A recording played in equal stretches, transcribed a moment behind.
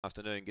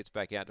Afternoon gets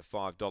back out to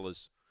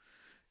 $5.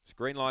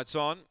 Green lights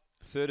on.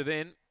 Third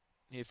event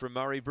here from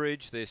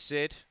Murray-Bridge. They're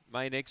set.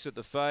 Main exit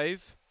the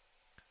fave.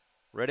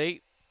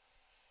 Ready.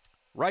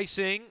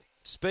 Racing.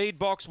 Speed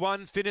box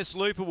 1, Finis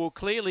Looper will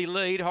clearly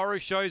lead. Horror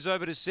Show's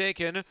over to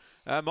second.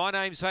 My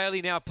Name's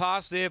Haley now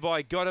passed there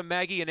by Gotta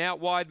Maggie and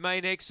out wide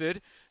Main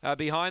Exit.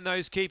 Behind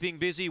those Keeping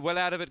Busy, well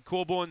out of it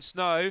Corborn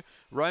Snow.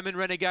 Roman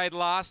Renegade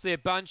last, they're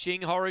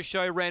bunching. Horror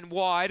Show ran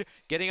wide.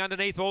 Getting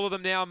underneath all of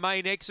them now,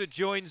 Main Exit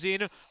joins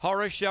in.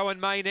 Horror Show and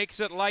Main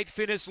Exit, late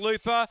Finis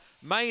Looper.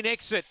 Main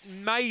Exit,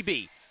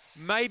 maybe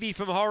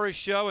from Horror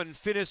Show and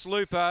Finis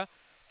Looper.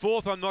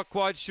 Fourth, I'm not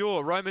quite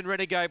sure. Roman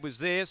Renegade was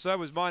there, so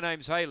was My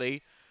Name's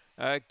Haley.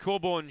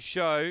 Corborn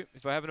Show,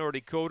 if I haven't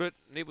already called it,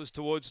 it was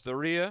towards the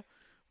rear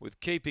with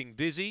Keeping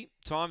Busy.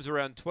 Times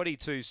around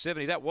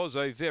 22.70. That was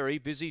a very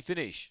busy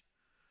finish.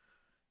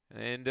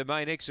 And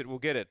Main Exit will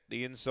get it,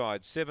 the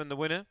inside. 7 the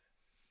winner.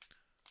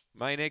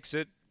 Main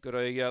Exit got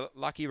a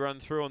lucky run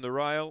through on the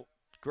rail.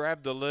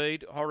 Grabbed the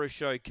lead. Horror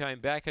Show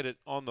came back at it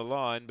on the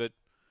line, but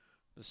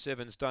the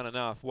 7's done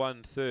enough.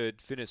 1/3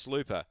 Finis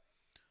Looper.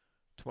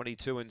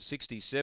 22 and 67.